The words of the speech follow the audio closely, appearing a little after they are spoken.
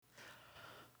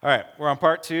All right, we're on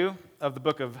part 2 of the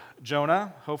book of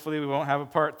Jonah. Hopefully we won't have a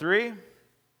part 3.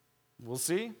 We'll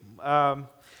see.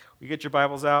 You get your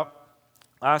Bibles out.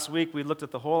 Last week we looked at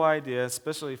the whole idea,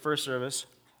 especially first service.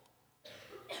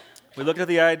 We looked at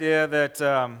the idea that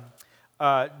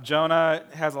Jonah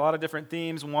has a lot of different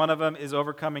themes. One of them is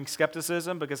overcoming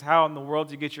skepticism, because how in the world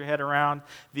do you get your head around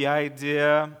the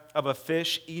idea of a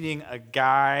fish eating a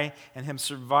guy and him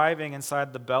surviving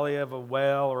inside the belly of a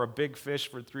whale or a big fish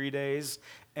for 3 days?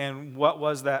 And what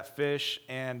was that fish?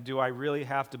 And do I really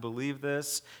have to believe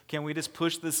this? Can we just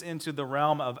push this into the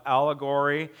realm of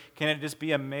allegory? Can it just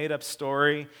be a made-up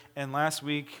story? And last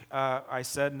week I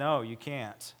said, no, you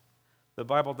can't. The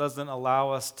Bible doesn't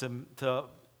allow us to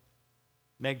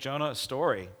make Jonah a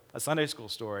story, a Sunday school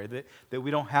story, that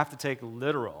we don't have to take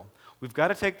literal. We've got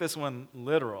to take this one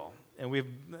literal. And we've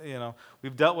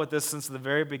dealt with this since the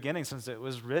very beginning, since it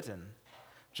was written.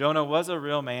 Jonah was a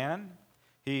real man.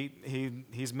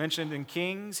 He's mentioned in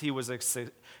Kings. He was a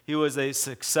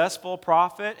successful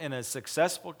prophet in a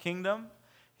successful kingdom.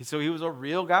 So he was a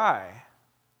real guy.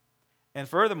 And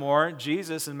furthermore,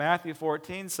 Jesus in Matthew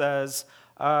 14 says,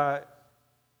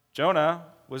 Jonah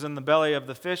was in the belly of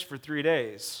the fish for 3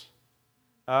 days.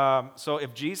 So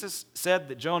if Jesus said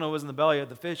that Jonah was in the belly of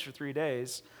the fish for 3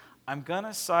 days, I'm going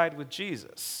to side with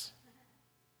Jesus.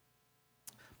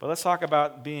 But let's talk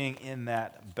about being in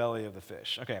that belly of the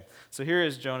fish. Okay, so here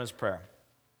is Jonah's prayer.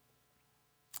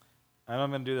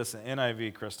 I'm going to do this in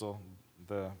NIV, Crystal.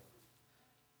 Don't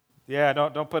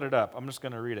put it up. I'm just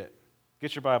going to read it.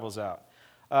 Get your Bibles out.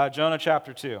 Jonah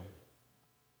chapter 2.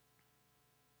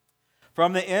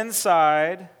 From the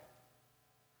inside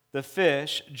the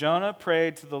fish, Jonah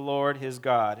prayed to the Lord his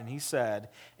God, and he said,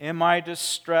 "In my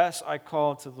distress I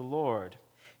called to the Lord,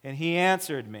 and he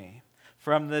answered me.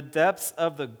 From the depths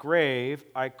of the grave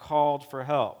I called for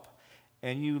help,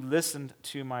 and you listened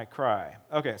to my cry."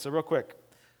 Okay, so real quick.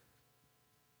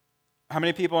 How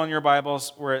many people in your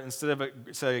Bibles where instead of it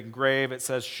saying grave, it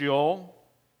says Sheol?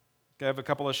 Okay, I have a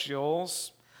couple of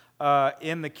Sheols.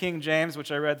 In the King James,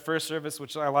 which I read first service,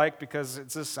 which I like because it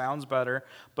just sounds better,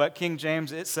 but King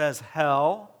James, it says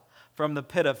hell. From the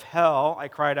pit of hell I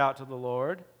cried out to the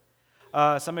Lord.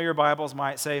 Some of your Bibles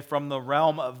might say from the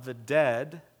realm of the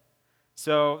dead.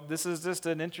 So this is just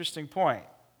an interesting point.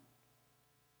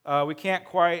 We can't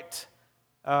quite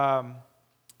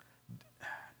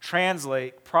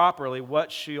translate properly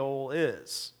what Sheol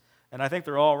is. And I think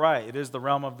they're all right. It is the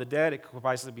realm of the dead. It could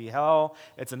possibly be hell.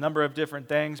 It's a number of different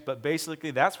things. But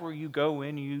basically, that's where you go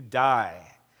when you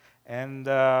die. And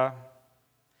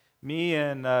me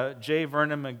and J.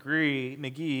 Vernon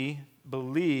McGee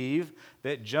believe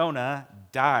that Jonah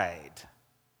died.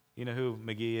 You know who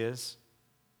McGee is?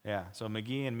 Yeah, so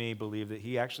McGee and me believe that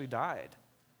he actually died.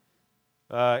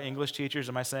 English teachers,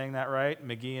 am I saying that right?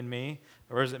 McGee and me?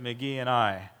 Or is it McGee and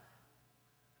I?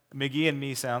 McGee and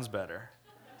me sounds better.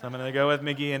 So I'm going to go with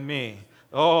McGee and me.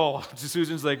 Oh,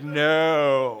 Susan's like,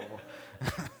 no.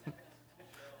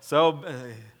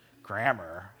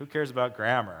 Grammar. Who cares about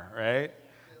grammar, right?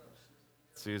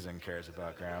 Susan cares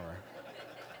about grammar.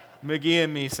 McGee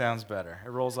and me sounds better. It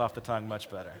rolls off the tongue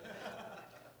much better.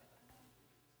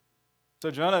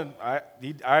 So Jonah,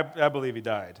 I believe he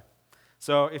died.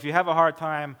 So if you have a hard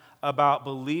time about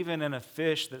believing in a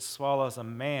fish that swallows a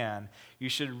man, you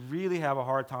should really have a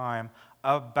hard time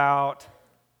about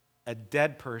a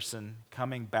dead person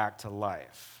coming back to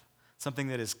life. Something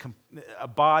that is, a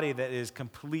body that is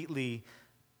completely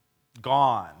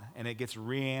gone and it gets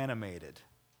reanimated.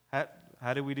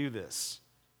 How do we do this?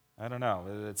 I don't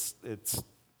know.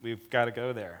 We've got to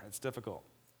go there. It's difficult.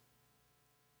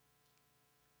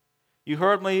 You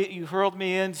hurled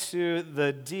me into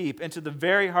the deep, into the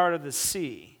very heart of the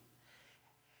sea.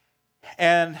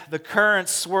 And the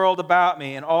currents swirled about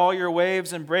me, and all your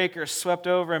waves and breakers swept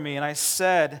over me. And I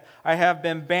said, I have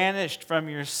been banished from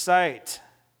your sight,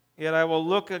 yet I will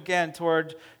look again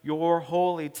toward your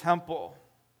holy temple.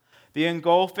 The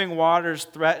engulfing waters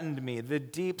threatened me. The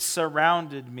deep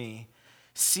surrounded me.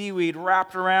 Seaweed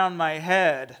wrapped around my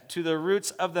head. To the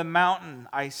roots of the mountain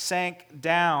I sank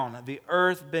down. The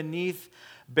earth beneath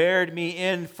barred me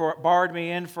in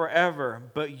forever.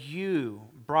 But you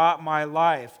brought my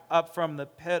life up from the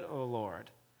pit, O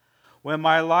Lord. When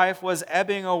my life was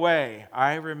ebbing away,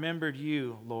 I remembered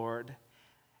you, Lord,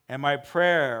 and my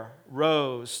prayer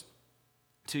rose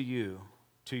to you,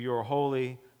 to your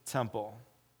holy temple.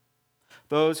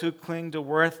 Those who cling to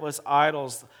worthless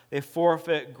idols, they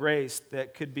forfeit grace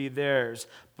that could be theirs.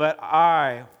 But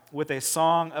I, with a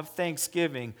song of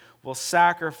thanksgiving, will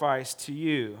sacrifice to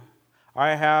you.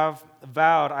 I have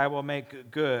vowed I will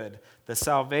make good. The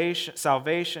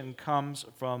salvation comes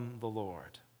from the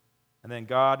Lord. And then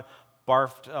God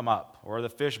barfed him up, or the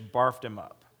fish barfed him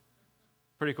up.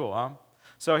 Pretty cool, huh?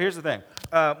 So here's the thing.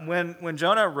 When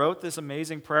Jonah wrote this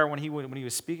amazing prayer, when he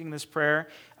was speaking this prayer,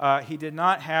 he did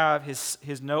not have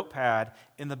his notepad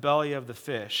in the belly of the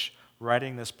fish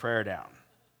writing this prayer down.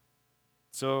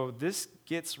 So this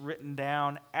gets written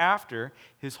down after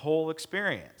his whole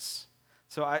experience.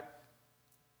 So I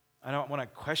don't want to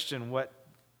question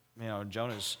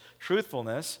Jonah's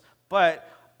truthfulness, but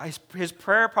his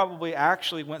prayer probably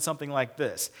actually went something like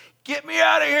this: "Get me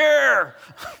out of here!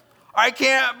 I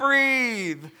can't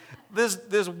breathe.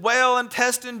 This whale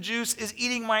intestine juice is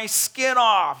eating my skin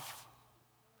off.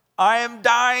 I am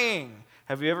dying."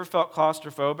 Have you ever felt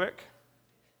claustrophobic?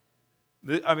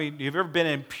 I mean, have you ever been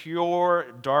in pure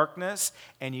darkness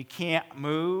and you can't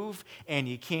move and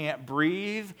you can't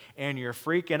breathe and you're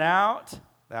freaking out?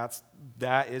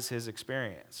 That is his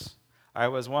experience. I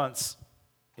was once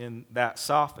in that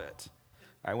soffit.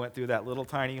 I went through that little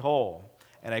tiny hole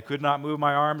and I could not move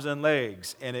my arms and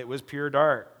legs, and it was pure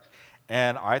dark.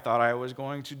 And I thought I was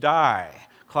going to die.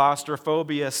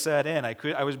 Claustrophobia set in.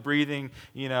 I was breathing,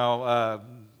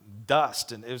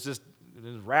 dust, and it was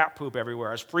rat poop everywhere.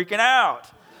 I was freaking out.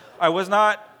 I was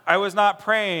not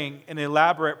praying an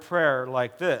elaborate prayer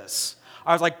like this.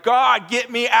 I was like, "God,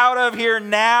 get me out of here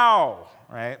now!"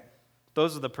 Right?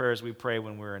 Those are the prayers we pray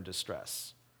when we're in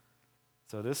distress.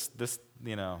 So this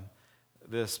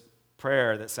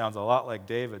prayer that sounds a lot like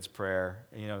David's prayer,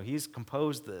 he's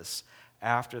composed this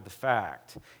after the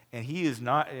fact. And he is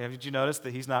not, did you notice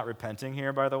that he's not repenting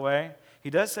here, by the way? He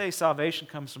does say salvation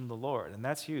comes from the Lord, and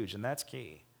that's huge, and that's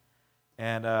key.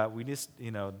 And we just,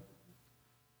 there's a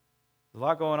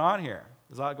lot going on here.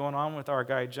 There's a lot going on with our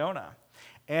guy Jonah.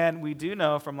 And we do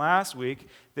know from last week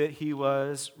that he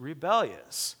was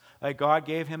rebellious. Like God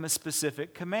gave him a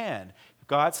specific command.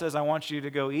 God says, "I want you to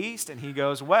go east," and he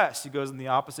goes west. He goes in the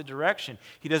opposite direction.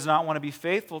 He does not want to be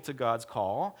faithful to God's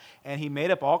call, and he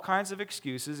made up all kinds of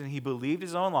excuses, and he believed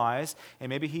his own lies, and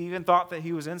maybe he even thought that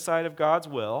he was inside of God's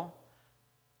will.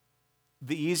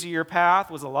 The easier path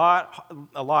was a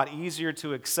lot easier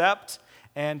to accept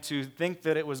and to think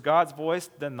that it was God's voice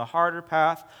than the harder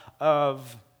path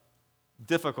of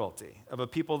difficulty, of a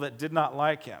people that did not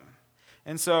like him.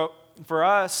 And so for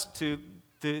us to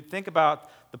think about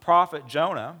the prophet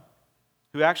Jonah,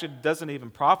 who actually doesn't even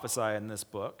prophesy in this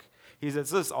book,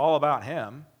 this is all about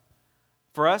him.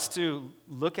 For us to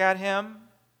look at him,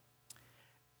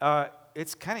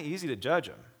 it's kind of easy to judge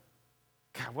him.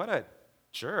 God, what a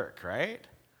jerk, right?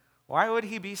 Why would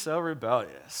he be so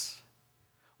rebellious?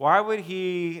 Why would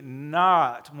he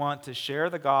not want to share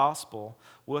the gospel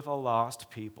with a lost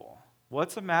people?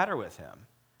 What's the matter with him?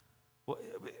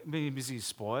 Is he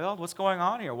spoiled? What's going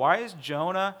on here? Why is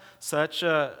Jonah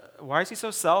why is he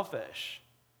so selfish?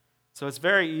 So it's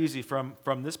very easy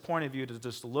from this point of view to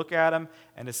just look at him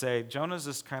and to say, Jonah's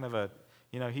just kind of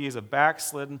he is a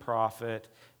backslidden prophet.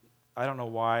 I don't know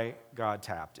why God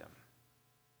tapped him.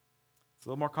 It's a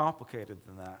little more complicated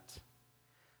than that.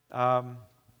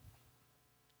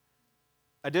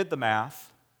 I did the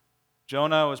math.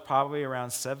 Jonah was probably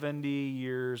around 70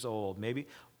 years old,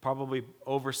 probably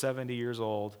over 70 years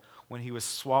old, when he was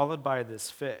swallowed by this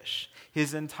fish.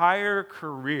 His entire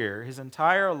career, his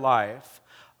entire life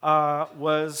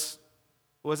was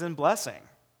in blessing.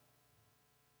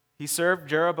 He served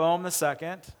Jeroboam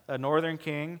II, a northern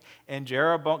king, and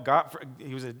Jeroboam,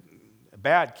 he was a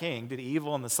bad king, did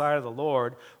evil in the sight of the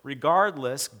Lord.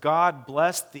 Regardless, God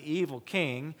blessed the evil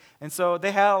king, and so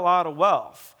they had a lot of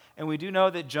wealth. And we do know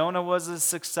that Jonah was a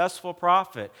successful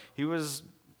prophet. He was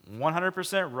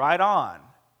 100% right on.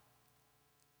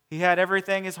 He had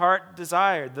everything his heart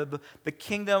desired. The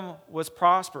kingdom was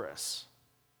prosperous.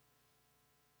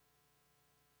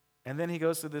 And then he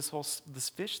goes through this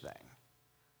fish thing.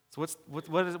 So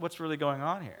what's really going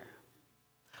on here?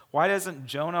 Why doesn't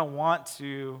Jonah want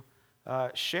to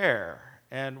share?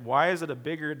 And why is it a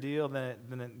bigger deal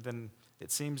than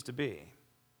it seems to be?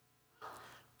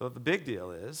 Well, the big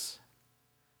deal is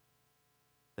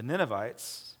the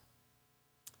Ninevites,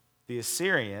 the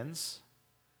Assyrians,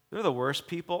 they're the worst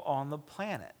people on the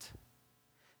planet.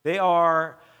 They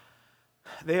are,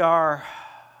 and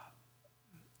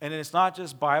it's not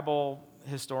just Bible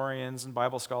historians and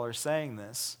Bible scholars saying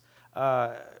this.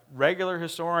 Regular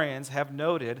historians have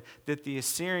noted that the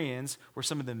Assyrians were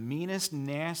some of the meanest,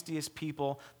 nastiest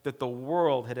people that the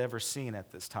world had ever seen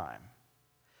at this time.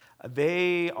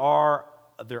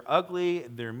 They're ugly,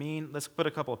 they're mean. Let's put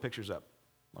a couple of pictures up.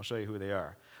 I'll show you who they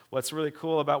are. What's really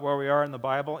cool about where we are in the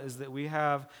Bible is that we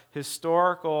have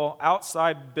historical,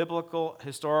 outside biblical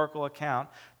historical account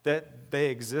that they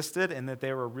existed and that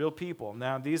they were real people.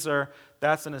 Now,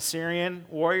 that's an Assyrian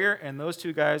warrior, and those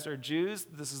two guys are Jews.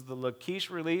 This is the Lachish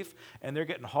relief, and they're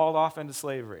getting hauled off into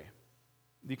slavery.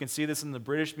 You can see this in the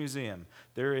British Museum.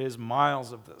 There is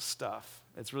miles of this stuff.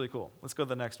 It's really cool. Let's go to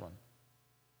the next one.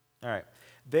 All right.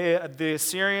 The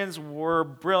Assyrians were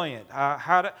brilliant.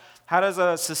 How does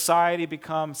a society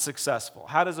become successful?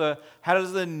 How does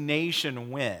a nation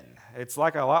win? It's a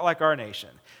lot like our nation.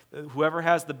 Whoever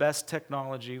has the best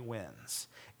technology wins.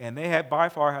 And they by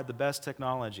far had the best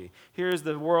technology. Here's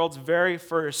the world's very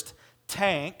first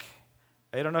tank.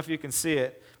 I don't know if you can see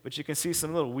it, but you can see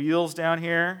some little wheels down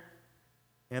here.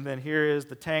 And then here is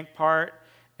the tank part.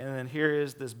 And then here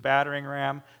is this battering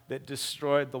ram that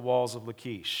destroyed the walls of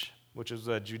Lachish, which was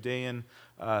a Judean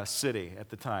city at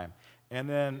the time. And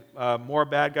then more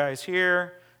bad guys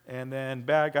here, and then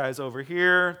bad guys over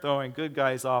here, throwing good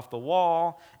guys off the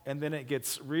wall. And then it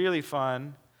gets really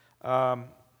fun.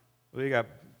 We got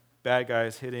bad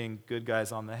guys hitting good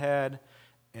guys on the head,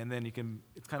 and then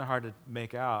it's kind of hard to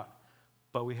make out,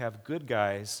 but we have good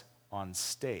guys on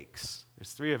stakes.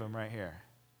 There's 3 of them right here.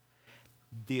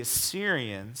 The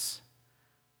Assyrians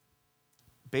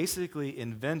basically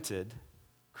invented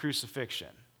crucifixion.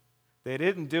 They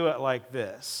didn't do it like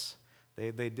this.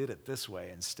 They did it this way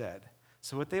instead.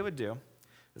 So what they would do,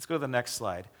 let's go to the next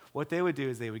slide. What they would do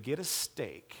is they would get a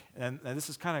stake, and this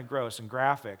is kind of gross and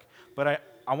graphic, but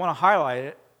I want to highlight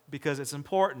it because it's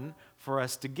important for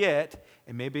us to get,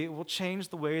 and maybe it will change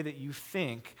the way that you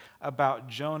think about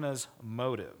Jonah's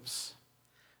motives.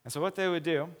 And so what they would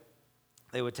do,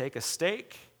 they would take a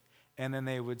stake, and then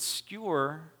they would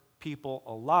skewer people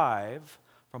alive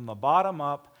from the bottom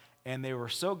up, and they were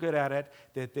so good at it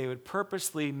that they would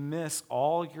purposely miss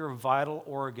all your vital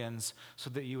organs so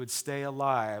that you would stay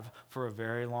alive for a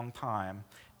very long time.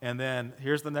 And then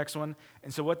here's the next one.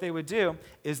 And so what they would do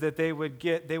is that they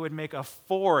would make a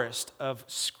forest of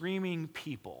screaming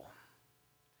people,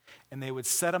 and they would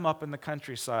set them up in the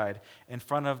countryside in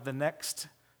front of the next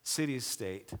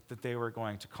city-state that they were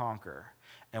going to conquer.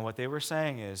 And what they were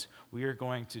saying is, we are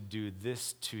going to do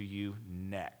this to you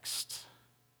next.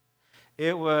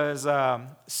 It was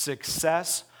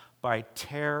success by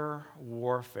terror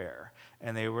warfare,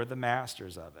 and they were the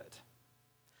masters of it.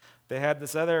 They had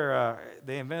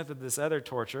they invented this other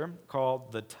torture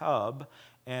called the tub,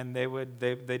 and they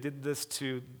did this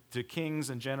to kings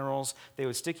and generals. They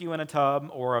would stick you in a tub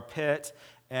or a pit,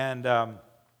 and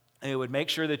it would make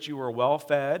sure that you were well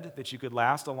fed, that you could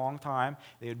last a long time.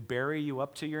 They would bury you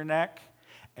up to your neck,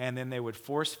 and then they would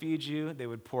force feed you. They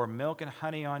would pour milk and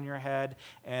honey on your head,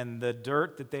 and the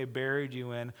dirt that they buried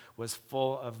you in was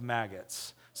full of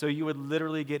maggots. So you would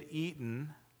literally get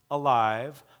eaten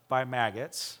alive by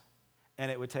maggots, and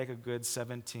it would take a good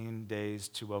 17 days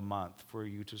to a month for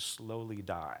you to slowly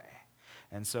die.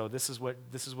 And so this is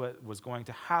what was going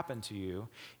to happen to you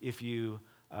if you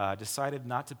decided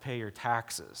not to pay your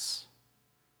taxes.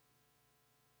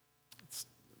 It's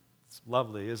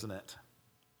lovely, isn't it?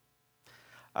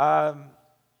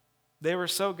 They were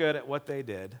so good at what they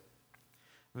did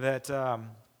that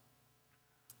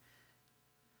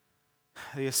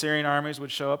the Assyrian armies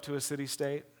would show up to a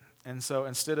city-state, and so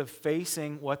instead of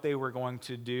facing what they were going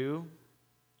to do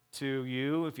to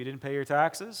you if you didn't pay your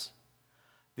taxes,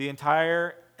 the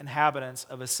entire inhabitants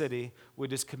of a city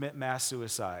would just commit mass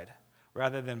suicide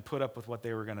rather than put up with what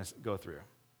they were going to go through.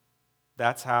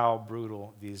 That's how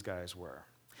brutal these guys were.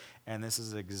 And this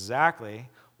is exactly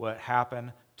what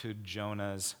happened to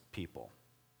Jonah's people.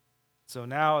 So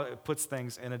now it puts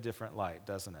things in a different light,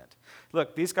 doesn't it?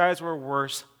 Look, these guys were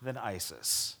worse than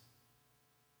ISIS.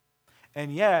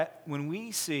 And yet, when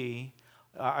we see,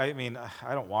 I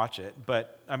don't watch it,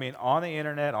 but on the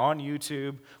internet, on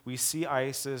YouTube, we see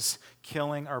ISIS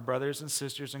killing our brothers and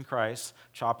sisters in Christ,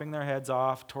 chopping their heads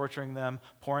off, torturing them,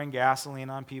 pouring gasoline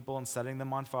on people and setting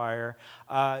them on fire.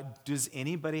 Does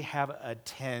anybody have a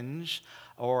tinge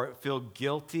or feel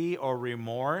guilty or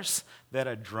remorse that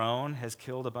a drone has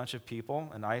killed a bunch of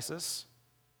people in ISIS?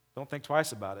 Don't think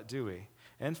twice about it, do we?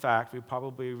 In fact, we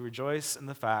probably rejoice in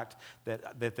the fact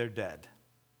that they're dead.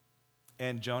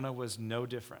 And Jonah was no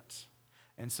different.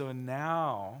 And so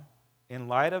now, in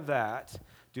light of that,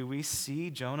 do we see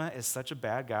Jonah as such a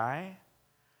bad guy?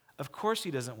 Of course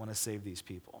he doesn't want to save these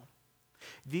people.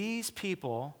 These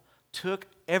people took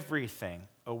everything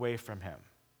away from him.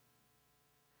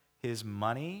 His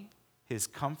money, his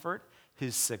comfort,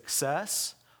 his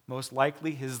success, most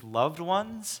likely his loved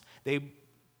ones. They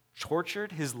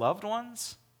tortured his loved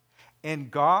ones. And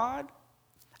God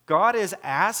God is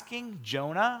asking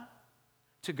Jonah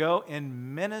to go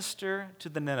and minister to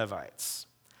the Ninevites.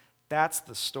 That's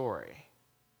the story.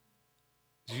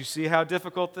 Do you see how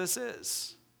difficult this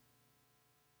is?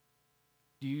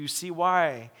 Do you see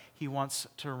why he wants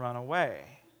to run away?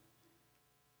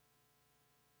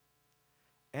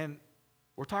 And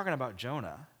we're talking about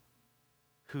Jonah,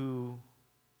 who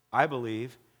I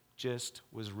believe just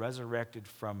was resurrected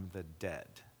from the dead.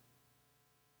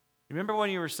 Remember when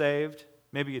you were saved?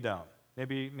 Maybe you don't.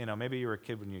 Maybe you were a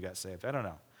kid when you got saved. I don't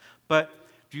know. But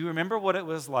do you remember what it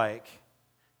was like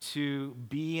to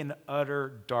be in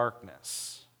utter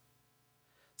darkness?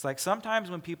 It's like sometimes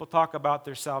when people talk about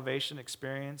their salvation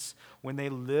experience, when they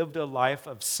lived a life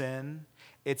of sin,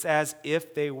 it's as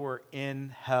if they were in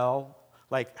hell,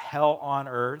 like hell on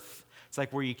earth. It's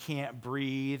like where you can't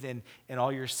breathe and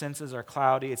all your senses are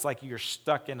cloudy. It's like you're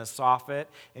stuck in a soffit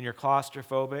and you're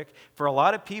claustrophobic. For a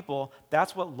lot of people,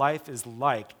 that's what life is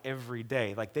like every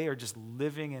day. Like they are just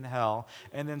living in hell.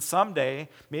 And then someday,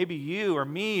 maybe you or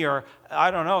me or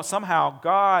I don't know, somehow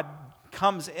God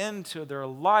comes into their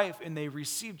life and they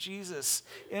receive Jesus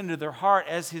into their heart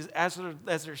as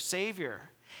their Savior.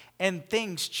 And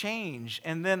things change,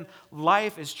 and then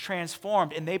life is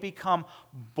transformed, and they become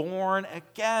born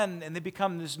again, and they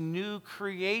become this new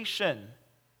creation,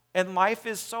 and life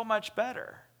is so much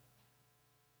better.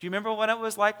 Do you remember what it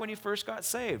was like when you first got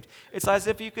saved? It's as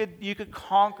if you could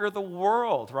conquer the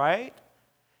world, right?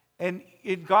 And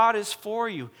God is for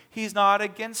you. He's not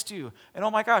against you. And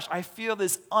oh my gosh, I feel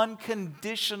this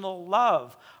unconditional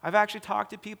love. I've actually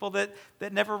talked to people that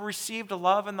never received a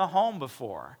love in the home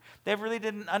before. They really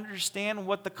didn't understand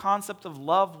what the concept of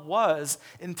love was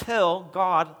until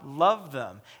God loved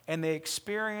them. And they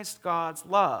experienced God's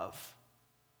love.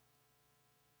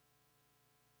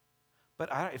 But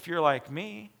if you're like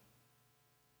me,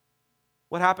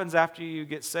 what happens after you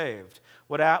get saved?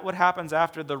 What happens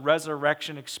after the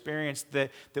resurrection experience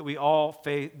that we all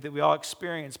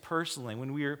experience personally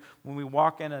when we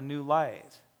walk in a new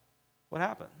light? What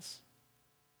happens?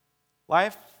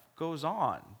 Life goes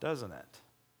on, doesn't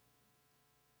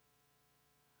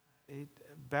it?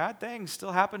 Bad things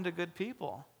still happen to good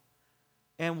people.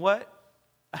 And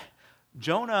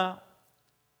Jonah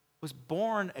was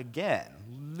born again,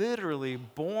 literally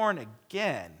born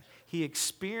again. He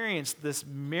experienced this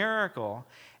miracle,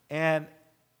 and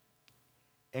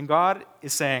God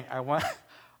is saying,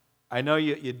 I know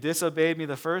you disobeyed me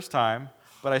the first time,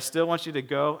 but I still want you to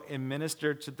go and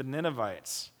minister to the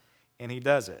Ninevites. And he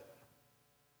does it.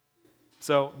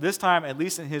 So this time, at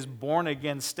least in his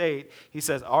born-again state, he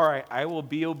says, all right, I will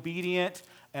be obedient,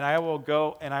 and I will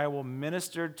go and I will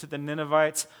minister to the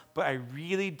Ninevites, but I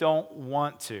really don't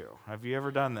want to. Have you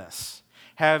ever done this?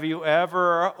 Have you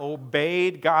ever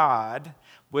obeyed God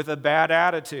with a bad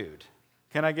attitude?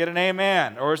 Can I get an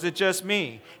amen? Or is it just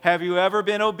me? Have you ever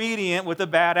been obedient with a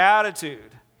bad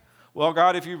attitude? Well,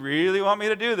 God, if you really want me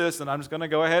to do this, then I'm just going to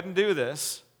go ahead and do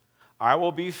this. I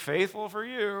will be faithful for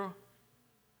you.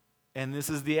 And this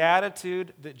is the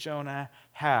attitude that Jonah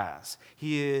has.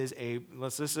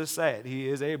 Let's just say it, he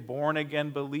is a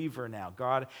born-again believer now.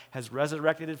 God has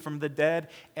resurrected him from the dead,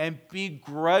 and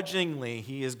begrudgingly,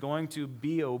 he is going to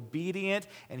be obedient,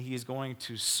 and he is going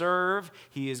to serve.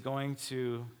 He is going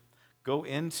to go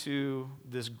into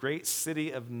this great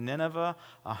city of Nineveh,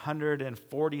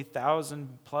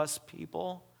 140,000 plus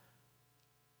people,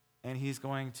 and he's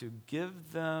going to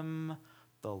give them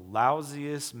the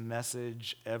lousiest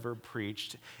message ever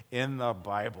preached in the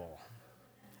Bible.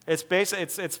 It's basically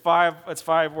it's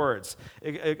five words.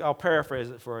 I'll paraphrase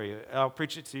it for you. I'll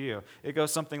preach it to you. It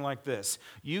goes something like this: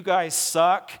 you guys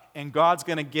suck, and God's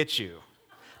going to get you.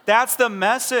 That's the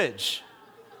message.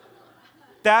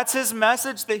 That's his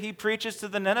message that he preaches to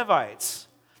the Ninevites.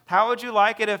 How would you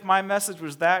like it if my message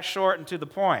was that short and to the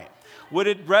point? Would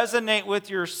it resonate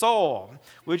with your soul?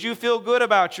 Would you feel good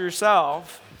about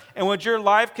yourself? And would your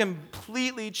life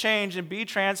completely change and be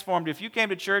transformed if you came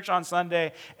to church on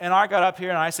Sunday and I got up here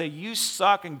and I say, you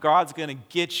suck and God's going to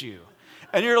get you?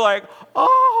 And you're like,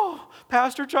 oh,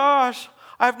 Pastor Josh,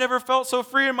 I've never felt so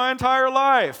free in my entire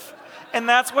life. And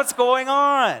that's what's going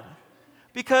on.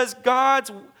 Because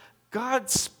God's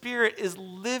Spirit is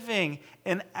living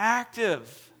and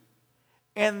active.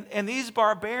 And these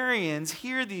barbarians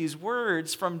hear these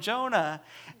words from Jonah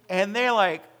and they're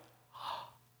like,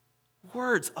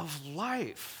 words of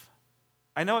life.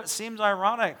 I know it seems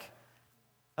ironic,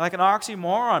 like an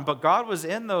oxymoron, but God was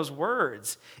in those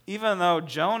words, even though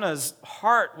Jonah's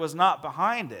heart was not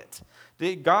behind it.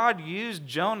 God used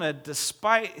Jonah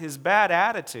despite his bad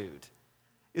attitude.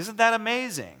 Isn't that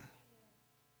amazing?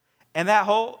 And that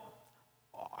whole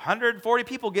 140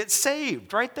 people get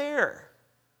saved right there.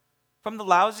 from the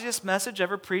lousiest message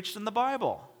ever preached in the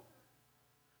Bible.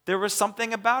 There was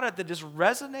something about it that just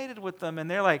resonated with them, and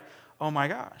they're like, oh my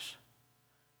gosh,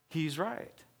 he's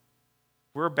right.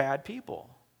 We're bad people.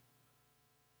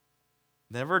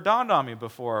 Never dawned on me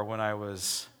before when I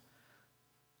was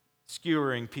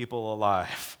skewering people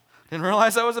alive. Didn't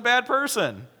realize I was a bad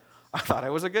person. I thought I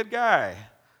was a good guy,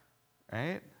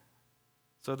 right?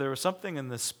 So there was something in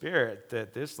the spirit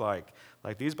that this like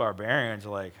these barbarians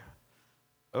are like,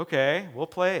 okay, we'll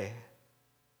play.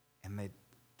 And they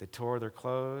tore their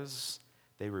clothes.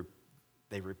 They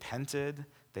repented.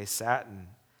 They sat in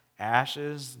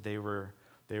ashes. They were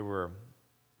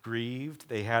grieved.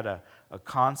 They had a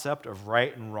concept of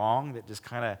right and wrong that just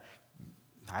kind of,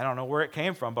 I don't know where it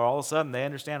came from, but all of a sudden they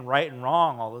understand right and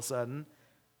wrong all of a sudden.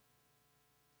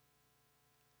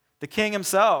 The king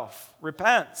himself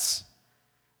repents.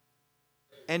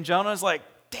 And Jonah's like,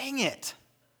 dang it.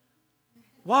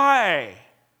 Why?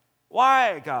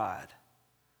 Why, God?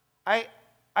 I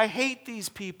hate these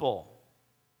people.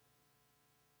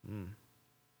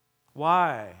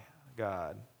 Why,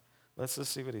 God? Let's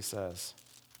just see what he says.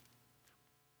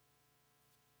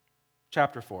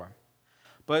 Chapter 4.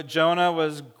 But Jonah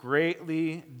was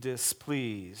greatly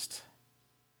displeased,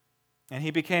 and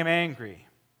he became angry.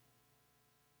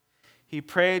 He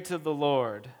prayed to the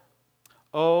Lord,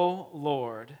 "O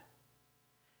Lord,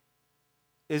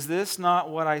 is this not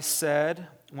what I said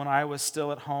when I was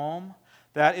still at home?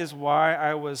 That is why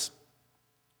I was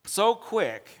so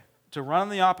quick to run in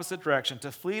the opposite direction,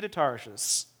 to flee to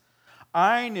Tarshish.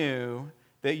 I knew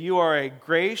that you are a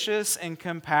gracious and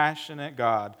compassionate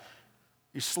God.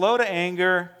 You're slow to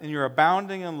anger and you're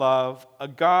abounding in love, a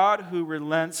God who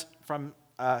relents from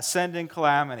sending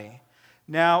calamity.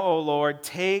 Now, O Lord,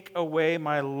 take away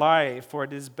my life, for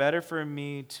it is better for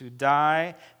me to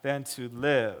die than to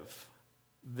live."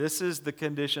 This is the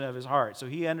condition of his heart. So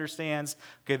he understands,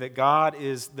 okay, that God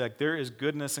is, that there is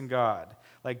goodness in God.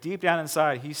 Like deep down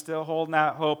inside, he's still holding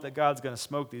out hope that God's going to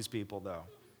smoke these people, though.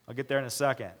 I'll get there in a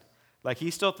second. Like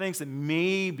he still thinks that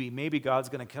maybe God's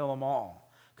going to kill them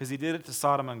all. Because he did it to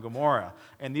Sodom and Gomorrah.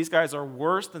 And these guys are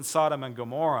worse than Sodom and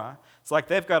Gomorrah. It's like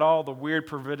they've got all the weird,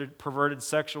 perverted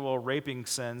sexual raping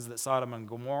sins that Sodom and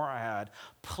Gomorrah had,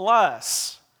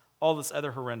 plus all this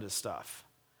other horrendous stuff.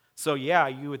 So yeah,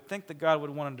 you would think that God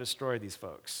would want to destroy these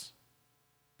folks.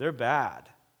 They're bad.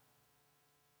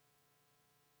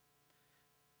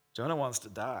 Jonah wants to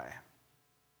die.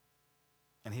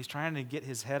 And he's trying to get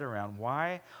his head around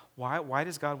why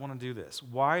does God want to do this?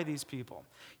 Why these people?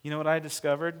 You know what I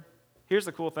discovered? Here's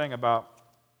the cool thing about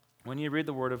when you read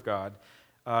the Word of God,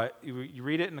 you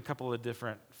read it in a couple of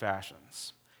different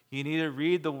fashions. You need to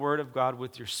read the Word of God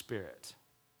with your spirit.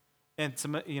 And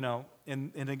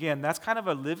and again, that's kind of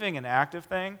a living and active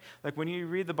thing. Like when you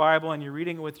read the Bible and you're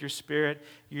reading it with your spirit,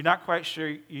 you're not quite sure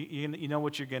you know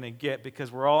what you're going to get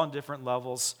because we're all in different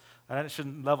levels.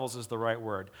 Levels is the right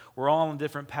word. We're all on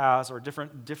different paths or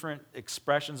different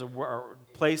expressions of or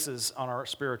places on our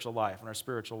spiritual life, on our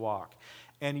spiritual walk.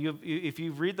 And if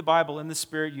you read the Bible in the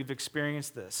Spirit, you've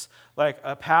experienced this. Like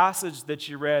a passage that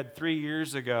you read 3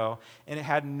 years ago, and it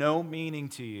had no meaning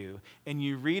to you, and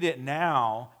you read it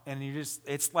now, and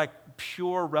it's like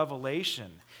pure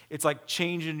revelation. It's like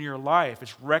changing your life.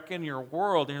 It's wrecking your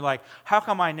world. And you're like, how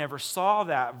come I never saw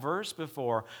that verse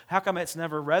before? How come it's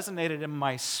never resonated in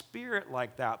my spirit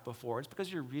like that before? It's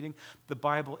because you're reading the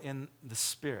Bible in the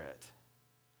Spirit.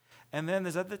 And then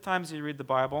there's other times you read the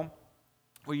Bible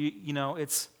where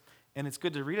it's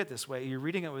good to read it this way. You're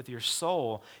reading it with your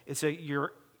soul.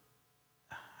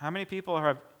 How many people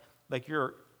have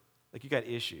you got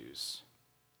issues?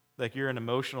 Like you're an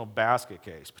emotional basket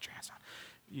case. Put your hands down.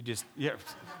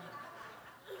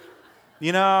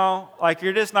 Like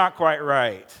you're just not quite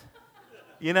right.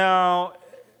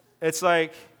 It's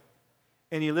like,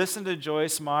 and you listen to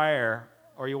Joyce Meyer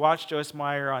or you watch Joyce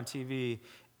Meyer on TV,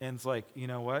 and it's like, you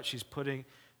know what? She's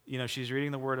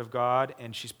reading the Word of God,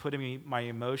 and she's putting my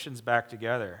emotions back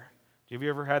together. Have you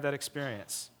ever had that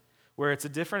experience? Where it's a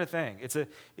different thing.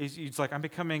 It's like I'm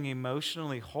becoming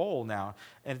emotionally whole now,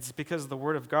 and it's because of the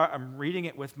Word of God. I'm reading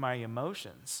it with my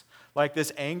emotions. Like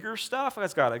this anger stuff,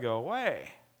 that's got to go away.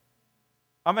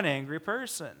 I'm an angry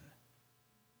person.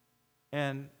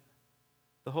 And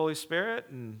the Holy Spirit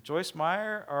and Joyce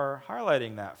Meyer are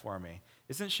highlighting that for me.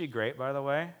 Isn't she great, by the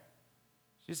way?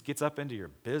 She just gets up into your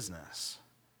business.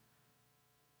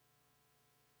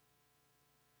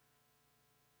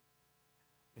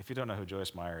 If you don't know who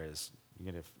Joyce Meyer is, you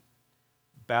get a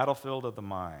battlefield of the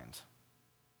mind.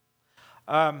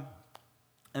 And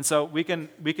so we can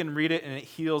read it and it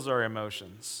heals our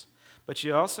emotions. But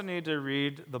you also need to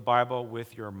read the Bible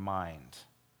with your mind.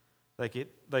 Like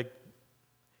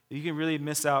You can really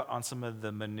miss out on some of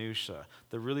the minutia,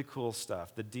 the really cool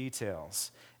stuff, the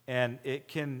details. And it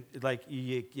can, like,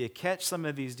 you catch some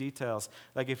of these details.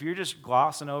 Like, if you're just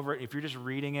glossing over it, if you're just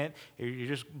reading it, if you're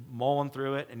just mulling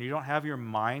through it, and you don't have your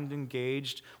mind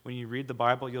engaged when you read the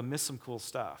Bible, you'll miss some cool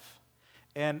stuff.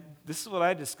 And this is what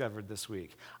I discovered this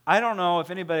week. I don't know if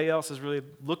anybody else has really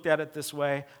looked at it this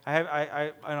way. When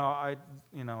I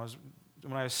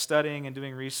was studying and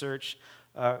doing research,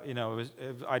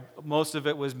 most of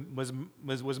it was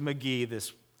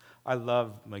McGee. I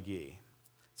love McGee.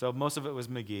 So most of it was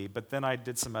McGee, but then I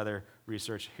did some other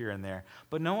research here and there.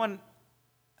 But no one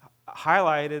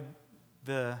highlighted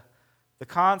the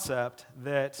concept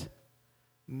that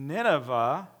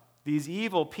Nineveh, these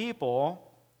evil people,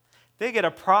 they get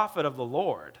a prophet of the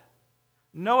Lord.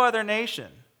 No other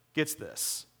nation gets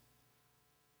this.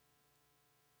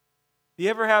 Do you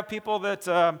ever have people that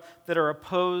are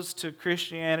opposed to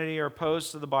Christianity or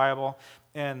opposed to the Bible,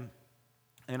 and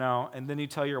then you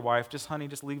tell your wife, just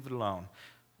leave it alone.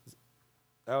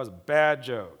 That was a bad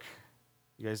joke.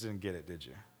 You guys didn't get it, did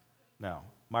you? No.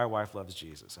 My wife loves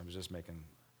Jesus. I'm just making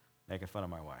fun of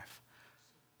my wife.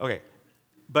 Okay.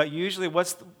 But usually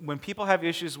when people have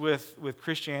issues with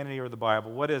Christianity or the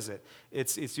Bible, what is it?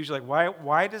 It's usually like,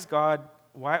 why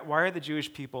are the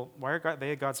Jewish people, why are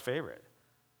they God's favorite?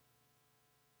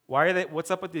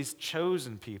 What's up with these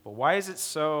chosen people? Why is it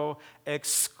so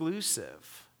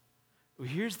exclusive? Well,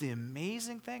 here's the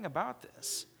amazing thing about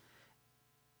this.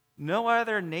 No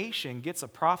other nation gets a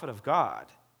prophet of God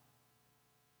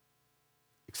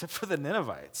except for the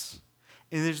Ninevites.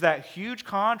 And there's that huge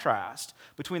contrast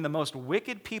between the most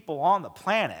wicked people on the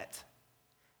planet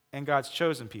and God's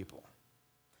chosen people.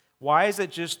 Why is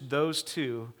it just those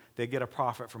two that get a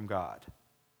prophet from God?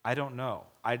 I don't know.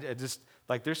 I just,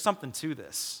 there's something to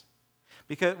this.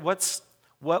 Because what's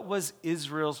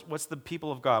the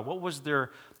people of God? What was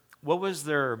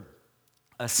their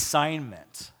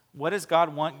assignment? What does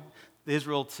God want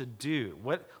Israel to do?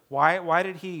 Why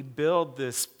did he build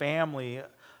this family,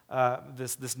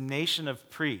 this nation of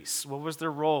priests? What was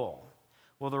their role?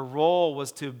 Well, their role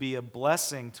was to be a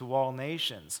blessing to all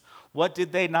nations. What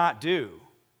did they not do?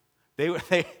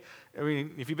 If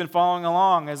you've been following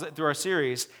along through our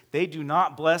series, they do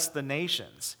not bless the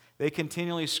nations. They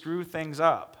continually screw things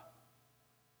up.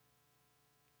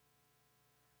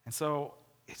 And so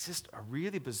it's just a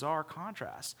really bizarre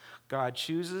contrast. God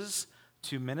chooses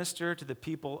to minister to the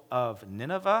people of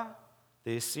Nineveh,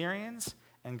 the Assyrians,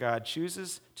 and God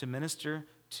chooses to minister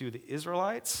to the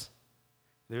Israelites.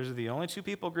 Those are the only two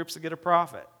people groups that get a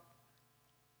prophet.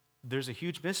 There's a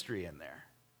huge mystery in there.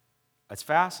 It's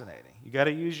fascinating. You got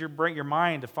to use your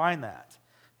mind to find that.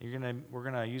 We're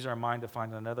gonna use our mind to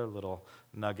find another little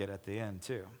nugget at the end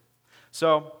too.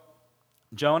 So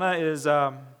Jonah is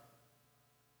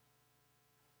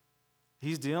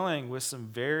he's dealing with some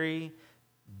very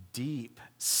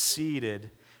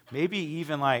deep-seated, maybe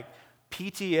even like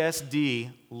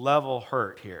PTSD level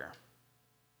hurt here.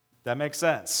 That makes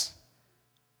sense.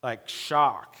 Like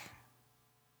shock.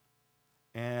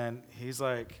 And he's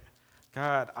like,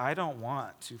 God, I don't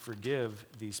want to forgive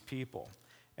these people.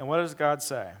 And what does God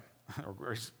say?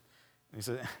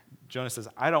 Jonah says,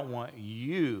 I don't want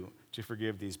you to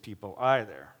forgive these people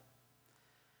either.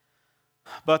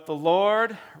 But the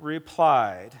Lord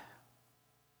replied,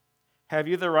 have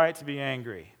you the right to be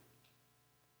angry?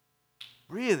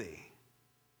 Really?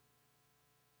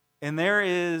 And there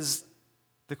is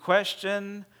the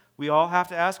question we all have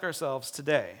to ask ourselves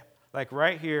today, like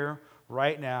right here,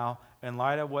 right now, in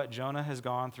light of what Jonah has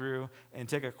gone through, and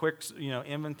take a quick,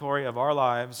 inventory of our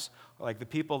lives, like the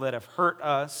people that have hurt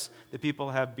us, the people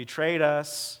that have betrayed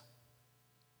us,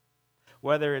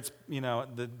 whether it's,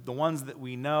 the ones that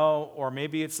we know, or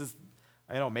maybe it's,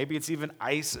 maybe it's even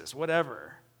ISIS,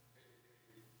 whatever.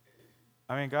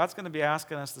 I mean, God's going to be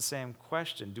asking us the same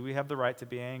question. Do we have the right to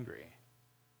be angry?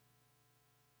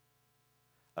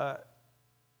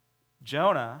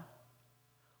 Jonah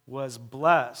was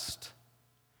blessed.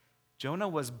 Jonah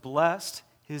was blessed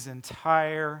his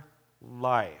entire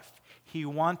life. He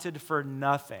wanted for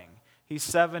nothing. He's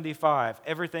 75.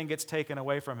 Everything gets taken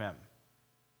away from him.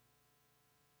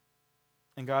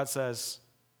 And God says,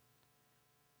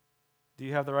 do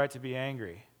you have the right to be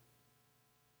angry?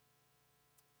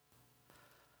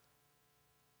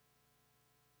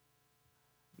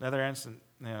 Another instant,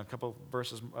 a couple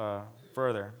verses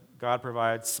further, God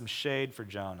provides some shade for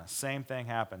Jonah. Same thing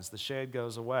happens. The shade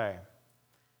goes away.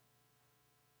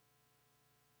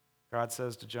 God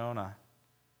says to Jonah,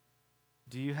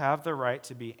 do you have the right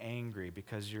to be angry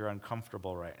because you're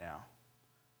uncomfortable right now?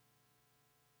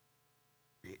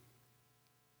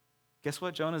 Guess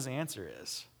what Jonah's answer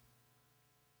is?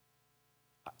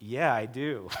 Yeah, I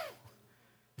do.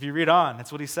 If you read on,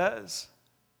 that's what he says.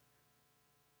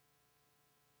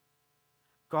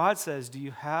 God says, do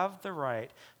you have the right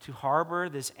to harbor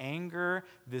this anger,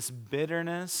 this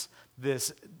bitterness,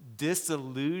 this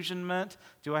disillusionment?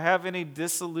 Do I have any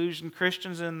disillusioned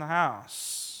Christians in the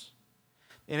house?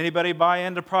 Anybody buy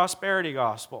into prosperity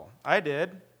gospel? I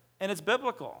did, and it's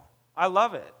biblical. I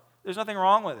love it. There's nothing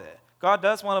wrong with it. God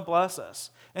does want to bless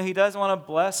us, and he does want to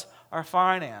bless our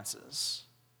finances.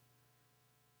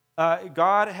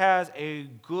 God has a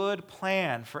good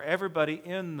plan for everybody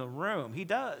in the room. He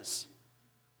does.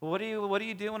 What do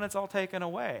you do when it's all taken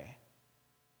away?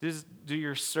 Do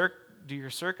your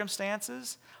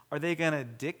circumstances, are they going to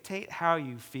dictate how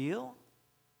you feel?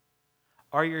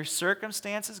 Are your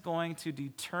circumstances going to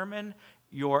determine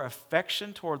your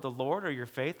affection toward the Lord or your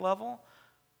faith level?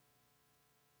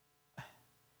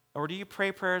 Or do you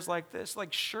pray prayers like this?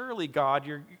 Like, surely, God,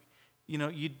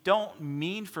 you don't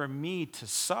mean for me to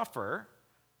suffer.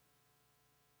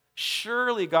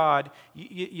 Surely, God,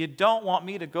 you don't want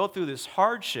me to go through this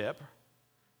hardship.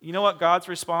 You know what God's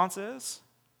response is?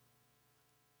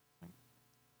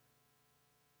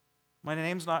 My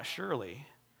name's not Shirley.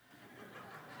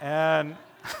 And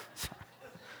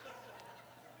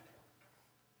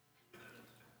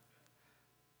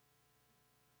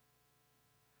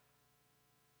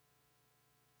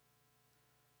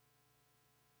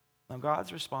now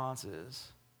God's response is,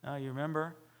 now you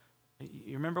remember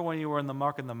when you were in the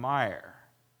muck and the mire.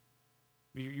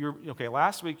 Okay,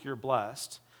 last week you're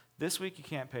blessed. This week you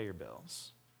can't pay your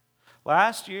bills.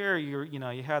 Last year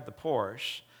you had the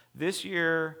Porsche. This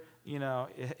year,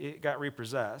 it got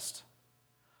repossessed.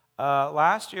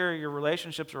 Last year your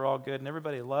relationships were all good and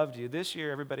everybody loved you. This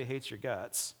year everybody hates your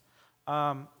guts.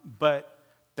 But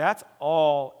that's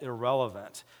all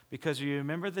irrelevant, because you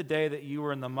remember the day that you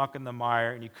were in the muck and the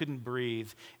mire and you couldn't breathe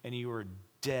and you were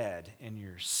dead in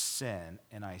your sin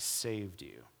and I saved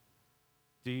you.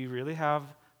 Do you really have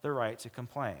the right to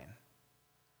complain?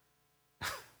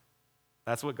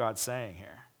 That's what God's saying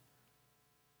here.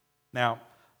 Now,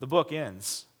 the book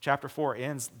ends, chapter 4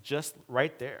 ends just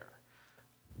right there.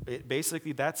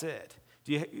 Basically, that's it.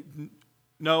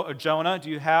 Jonah, do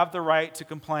you have the right to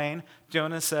complain?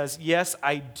 Jonah says, yes,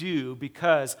 I do,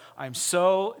 because I'm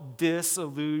so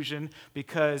disillusioned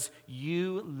because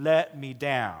you let me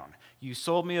down. You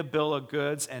sold me a bill of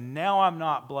goods, and now I'm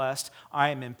not blessed. I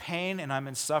am in pain, and I'm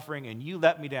in suffering, and you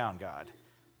let me down, God.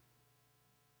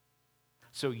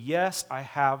 So yes, I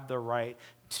have the right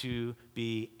to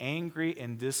be angry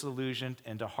and disillusioned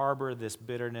and to harbor this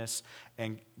bitterness,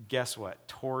 and guess what?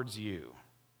 Towards you.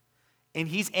 And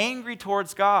he's angry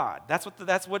towards God. That's what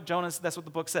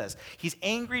the book says. He's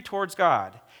angry towards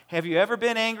God. Have you ever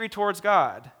been angry towards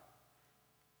God?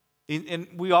 And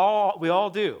we all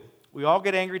do. We all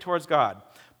get angry towards God.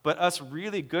 But us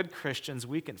really good Christians,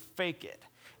 we can fake it.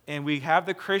 And we have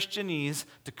the Christianese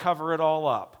to cover it all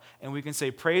up. And we can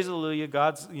say, praise hallelujah,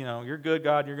 God's, you're good,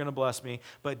 God, you're going to bless me.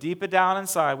 But deep down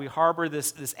inside, we harbor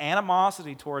this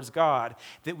animosity towards God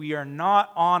that we are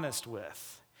not honest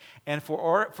with. And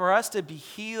for us to be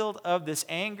healed of this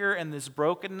anger and this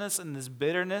brokenness and this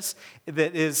bitterness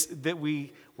that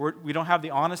we don't have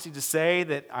the honesty to say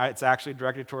that it's actually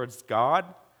directed towards God,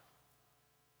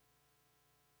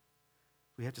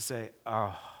 we have to say,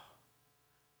 oh,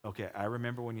 okay, I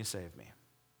remember when you saved me.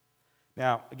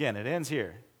 Now, again, it ends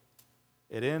here.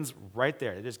 It ends right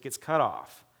there. It just gets cut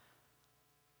off.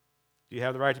 Do you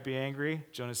have the right to be angry?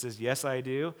 Jonah says, yes, I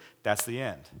do. That's the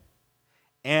end.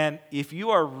 And if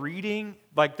you are reading,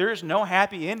 there's no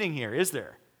happy ending here, is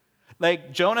there?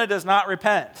 Jonah does not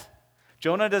repent.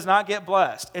 Jonah does not get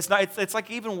blessed. It's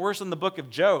like even worse in the book of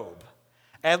Job.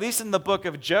 At least in the book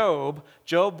of Job,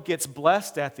 Job gets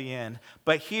blessed at the end.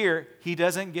 But here, he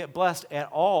doesn't get blessed at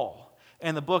all.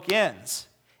 And the book ends.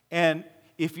 And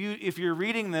if you're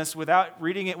reading this without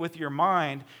reading it with your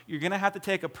mind, you're going to have to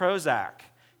take a Prozac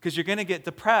because you're going to get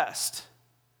depressed.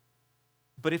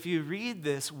 But if you read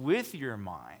this with your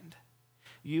mind,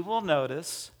 you will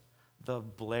notice the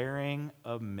blaring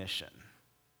omission.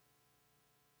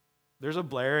 There's a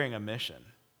blaring omission.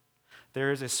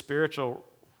 There is a spiritual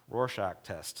Rorschach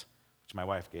test, which my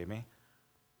wife gave me.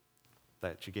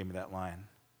 She gave me that line.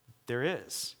 There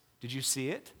is. Did you see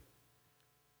it?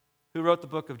 Who wrote the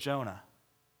book of Jonah?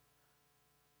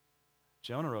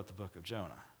 Jonah wrote the book of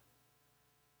Jonah.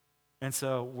 And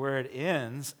so where it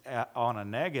ends on a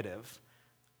negative,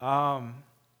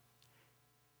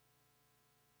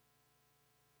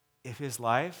 if his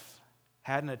life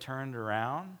hadn't turned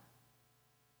around,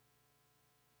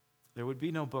 there would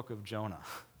be no book of Jonah.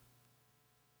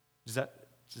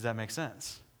 Does that make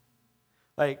sense?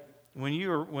 when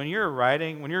you're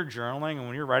journaling and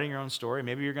when you're writing your own story,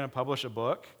 maybe you're going to publish a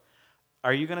book,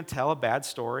 are you going to tell a bad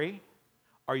story?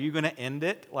 Are you going to end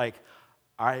it like,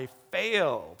 I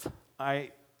failed?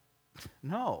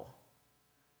 No.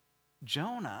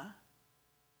 Jonah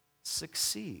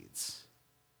succeeds.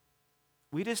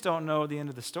 We just don't know the end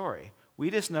of the story.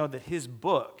 We just know that his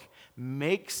book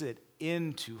makes it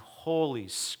into Holy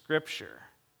Scripture.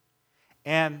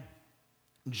 And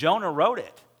Jonah wrote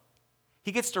it.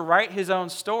 He gets to write his own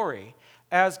story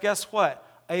as, guess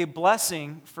what? A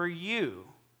blessing for you.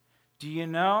 Do you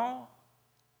know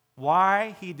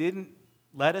why he didn't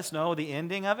let us know the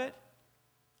ending of it?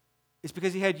 It's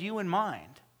because he had you in mind.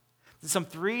 Some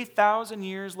 3,000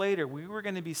 years later, we were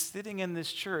going to be sitting in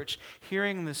this church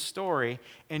hearing this story,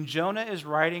 and Jonah is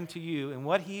writing to you, and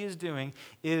what he is doing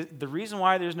is, the reason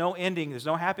why there's no ending, there's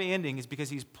no happy ending, is because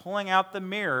he's pulling out the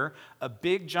mirror, a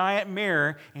big giant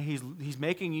mirror, and he's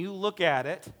making you look at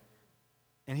it,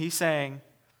 and he's saying,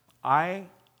 I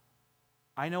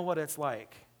know what it's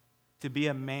like to be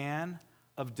a man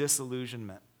of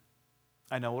disillusionment.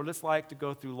 I know what it's like to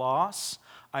go through loss.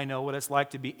 I know what it's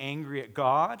like to be angry at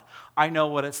God. I know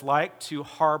what it's like to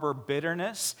harbor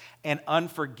bitterness and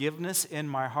unforgiveness in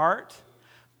my heart.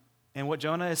 And what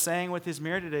Jonah is saying with his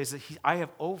mirror today is that I have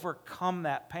overcome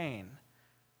that pain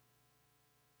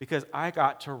because I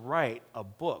got to write a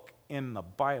book in the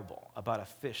Bible about a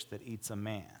fish that eats a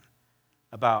man,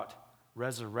 about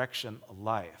resurrection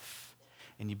life.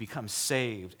 And you become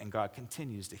saved, and God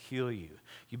continues to heal you.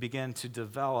 You begin to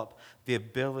develop the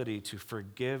ability to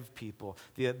forgive people.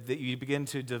 You begin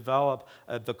to develop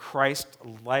the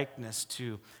Christ-likeness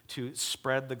to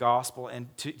spread the gospel and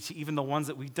to even the ones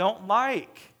that we don't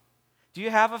like. Do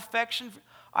you have affection?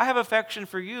 I have affection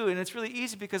for you, and it's really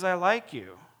easy because I like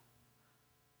you.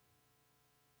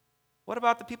 What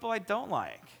about the people I don't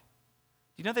like?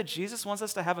 Do you know that Jesus wants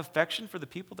us to have affection for the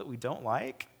people that we don't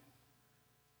like?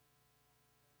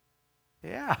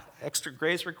 Yeah, extra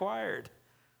grace required.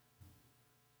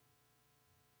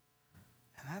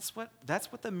 And that's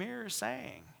what the mirror is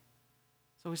saying.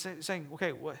 So he's saying,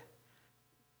 okay, what?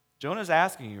 Jonah's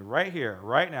asking you right here,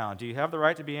 right now, do you have the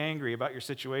right to be angry about your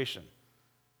situation?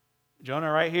 Jonah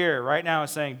right here, right now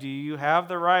is saying, do you have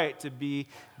the right to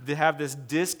have this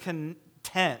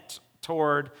discontent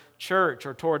toward church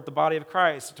or toward the body of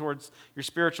Christ, towards your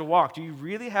spiritual walk? Do you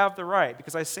really have the right?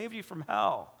 Because I saved you from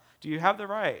hell. Do you have the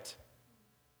right?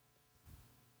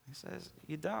 He says,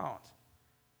 you don't.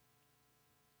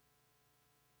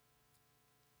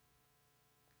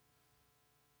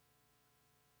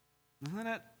 Isn't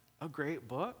it a great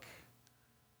book?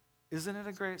 Isn't it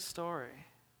a great story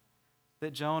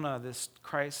that Jonah, this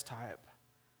Christ type,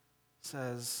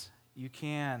 says you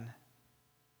can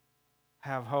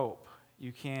have hope.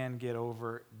 You can get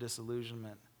over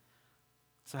disillusionment.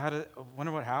 So I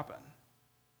wonder what happened.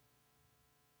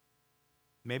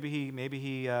 Maybe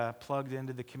he plugged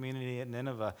into the community at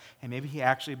Nineveh, and maybe he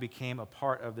actually became a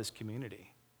part of this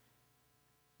community.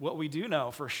 What we do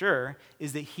know for sure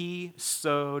is that he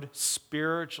sowed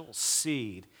spiritual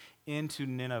seed into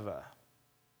Nineveh.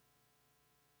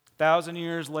 1,000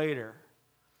 years later,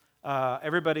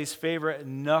 everybody's favorite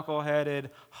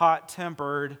knuckleheaded,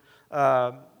 hot-tempered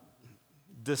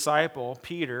disciple,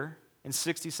 Peter, in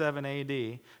 67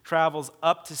 AD, travels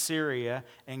up to Syria,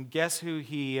 and guess who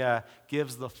he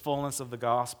gives the fullness of the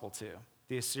gospel to?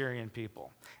 The Assyrian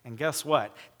people. And guess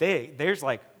what? There's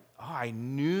like, I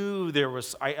knew there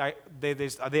was,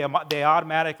 they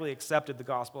automatically accepted the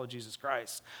gospel of Jesus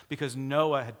Christ because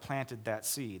Noah had planted that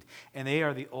seed. And they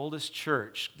are the oldest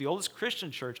church, the oldest Christian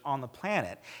church on the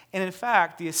planet. And in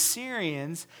fact, the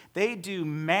Assyrians, they do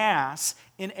Mass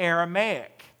in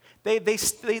Aramaic. They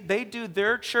do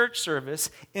their church service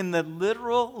in the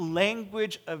literal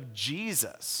language of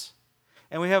Jesus.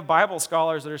 And we have Bible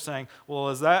scholars that are saying, well,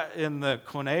 is that in the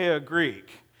Koine Greek?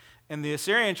 And the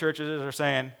Assyrian churches are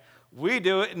saying, we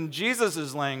do it in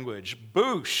Jesus' language,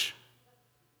 boosh.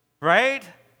 Right?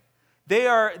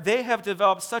 They have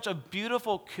developed such a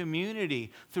beautiful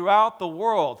community throughout the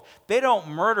world. They don't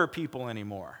murder people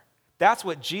anymore. That's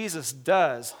what Jesus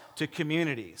does to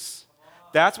communities.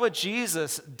 That's what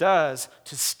Jesus does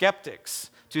to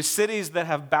skeptics, to cities that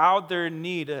have bowed their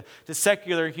knee to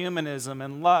secular humanism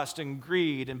and lust and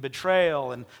greed and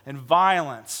betrayal and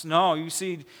violence. No, you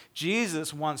see,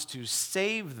 Jesus wants to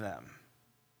save them.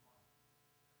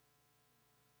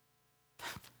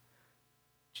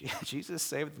 Jesus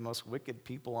saved the most wicked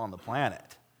people on the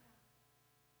planet.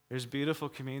 There's beautiful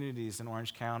communities in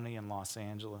Orange County and Los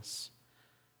Angeles.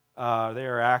 They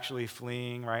are actually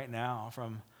fleeing right now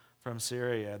from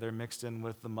Syria. They're mixed in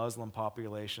with the Muslim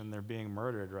population. They're being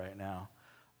murdered right now.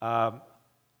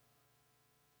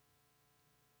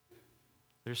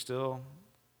 they're still,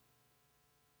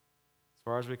 as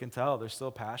far as we can tell, they're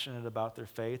still passionate about their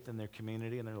faith and their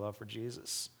community and their love for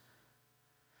Jesus.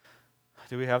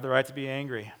 Do we have the right to be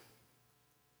angry?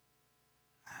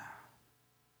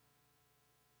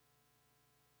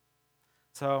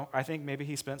 So I think maybe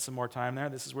he spent some more time there.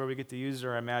 This is where we get to use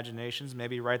our imaginations.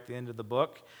 Maybe right at the end of the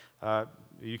book,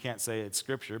 you can't say it's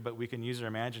scripture, but we can use our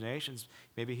imaginations.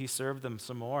 Maybe he served them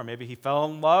some more. Maybe he fell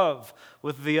in love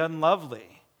with the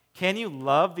unlovely. Can you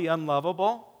love the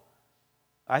unlovable?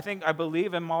 I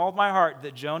believe in all of my heart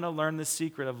that Jonah learned the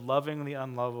secret of loving the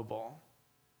unlovable.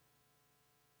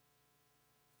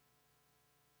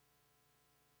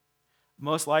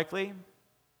 Most likely,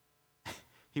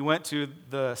 he went to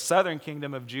the southern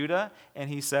kingdom of Judah, and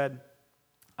he said,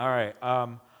 all right,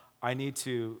 I need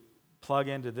to plug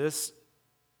into this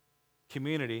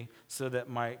community so that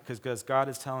because God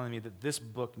is telling me that this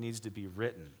book needs to be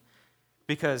written.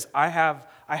 Because I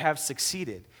have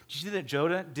succeeded. Did you see that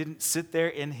Jonah didn't sit there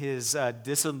in his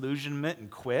disillusionment and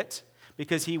quit?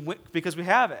 Because we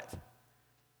have it.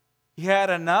 He had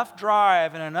enough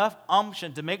drive and enough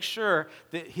umption to make sure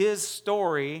that his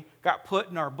story got put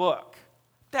in our book.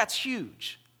 That's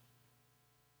huge.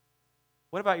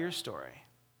 What about your story?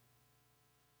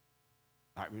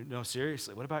 No,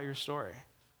 seriously, what about your story?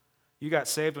 You got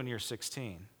saved when you were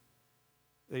 16.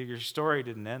 Your story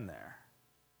didn't end there.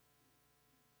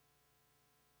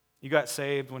 You got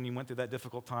saved when you went through that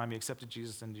difficult time. You accepted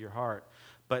Jesus into your heart.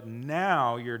 But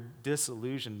now you're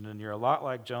disillusioned and you're a lot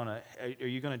like Jonah. Are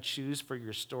you going to choose for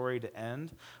your story to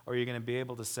end? Or are you going to be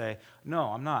able to say, no,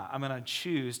 I'm not. I'm going to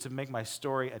choose to make my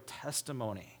story a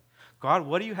testimony. God,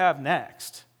 what do you have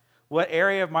next? What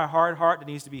area of my hard heart that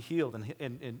needs to be healed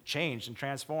and changed and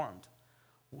transformed?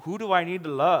 Who do I need to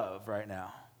love right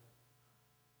now?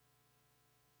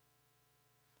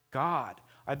 God.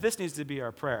 This needs to be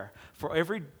our prayer.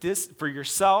 For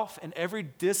yourself and every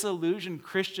disillusioned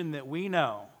Christian that we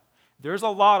know, there's a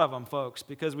lot of them, folks,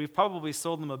 because we've probably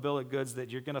sold them a bill of goods that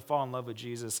you're going to fall in love with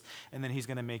Jesus and then he's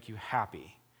going to make you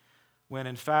happy. When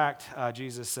in fact,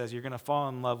 Jesus says, you're going to fall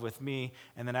in love with me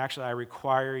and then actually I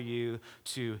require you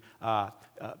to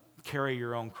carry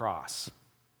your own cross.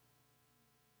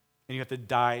 And you have to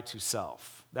die to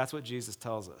self. That's what Jesus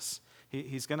tells us.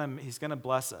 He's gonna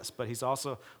bless us, but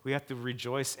we have to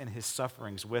rejoice in his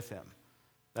sufferings with him.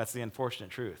 That's the unfortunate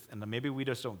truth. And maybe we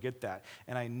just don't get that.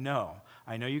 And I know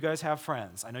you guys have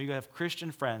friends. I know you have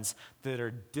Christian friends that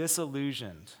are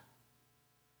disillusioned.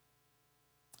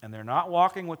 And they're not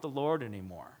walking with the Lord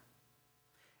anymore.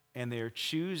 And they're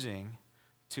choosing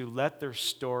to let their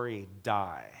story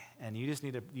die. And you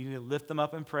need to lift them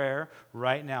up in prayer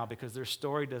right now because their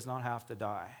story does not have to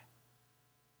die.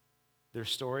 Their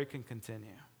story can continue.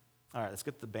 All right, let's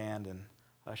get the band and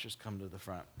ushers come to the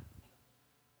front.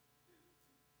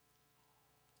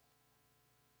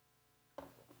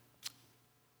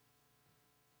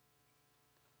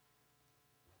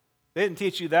 They didn't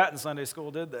teach you that in Sunday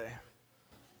school, did they?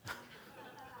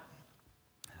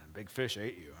 Big fish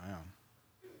ate you. I know.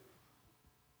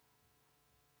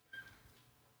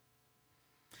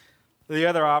 The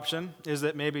other option is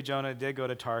that maybe Jonah did go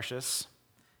to Tarshish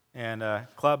and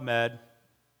Club Med,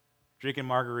 drinking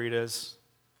margaritas,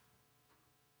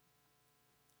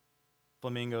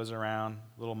 flamingos around,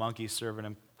 little monkeys serving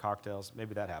him cocktails.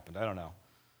 Maybe that happened. I don't know.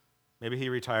 Maybe he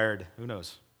retired. Who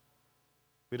knows?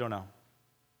 We don't know.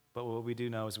 But what we do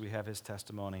know is we have his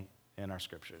testimony in our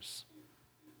scriptures.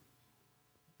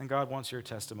 And God wants your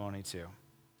testimony too.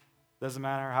 Doesn't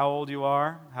matter how old you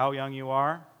are, how young you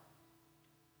are,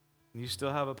 you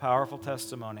still have a powerful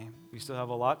testimony. You still have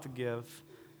a lot to give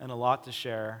and a lot to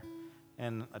share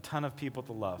and a ton of people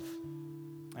to love.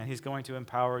 And he's going to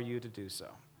empower you to do so.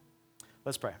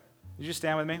 Let's pray. Would you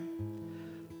stand with me?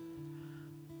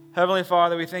 Heavenly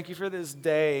Father, we thank you for this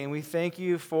day, and we thank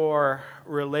you for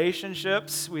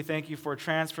relationships. We thank you for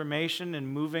transformation and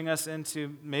moving us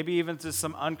into maybe even to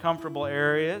some uncomfortable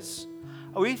areas.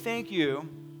 We thank you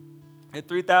that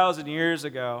 3,000 years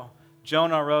ago,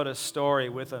 Jonah wrote a story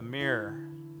with a mirror,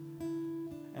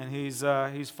 and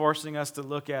he's forcing us to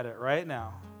look at it right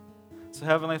now. So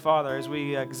Heavenly Father, as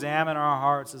we examine our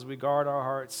hearts, as we guard our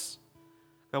hearts,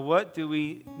 God, what do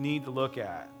we need to look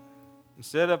at?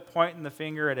 Instead of pointing the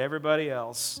finger at everybody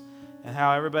else and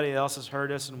how everybody else has hurt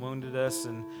us and wounded us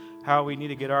and how we need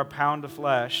to get our pound of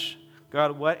flesh,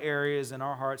 God, what areas in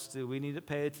our hearts do we need to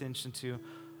pay attention to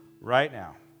right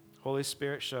now? Holy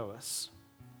Spirit, show us.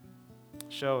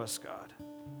 Show us, God.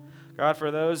 God,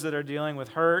 for those that are dealing with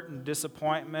hurt and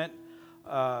disappointment,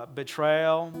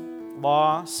 betrayal,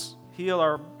 loss, heal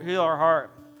our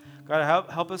heart. God,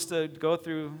 help us to go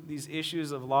through these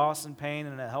issues of loss and pain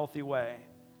in a healthy way.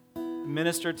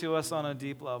 Minister to us on a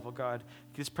deep level, God.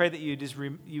 Just pray that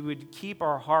you would keep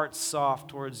our hearts soft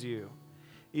towards you,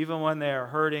 even when they are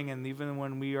hurting and even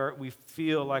when we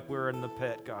feel like we're in the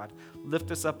pit, God.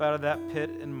 Lift us up out of that pit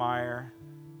and mire.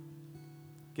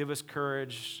 Give us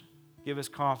courage. Give us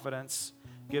confidence.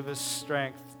 Give us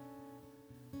strength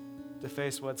to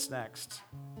face what's next.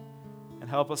 And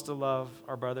help us to love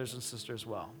our brothers and sisters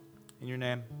well. In your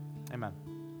name,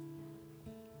 amen.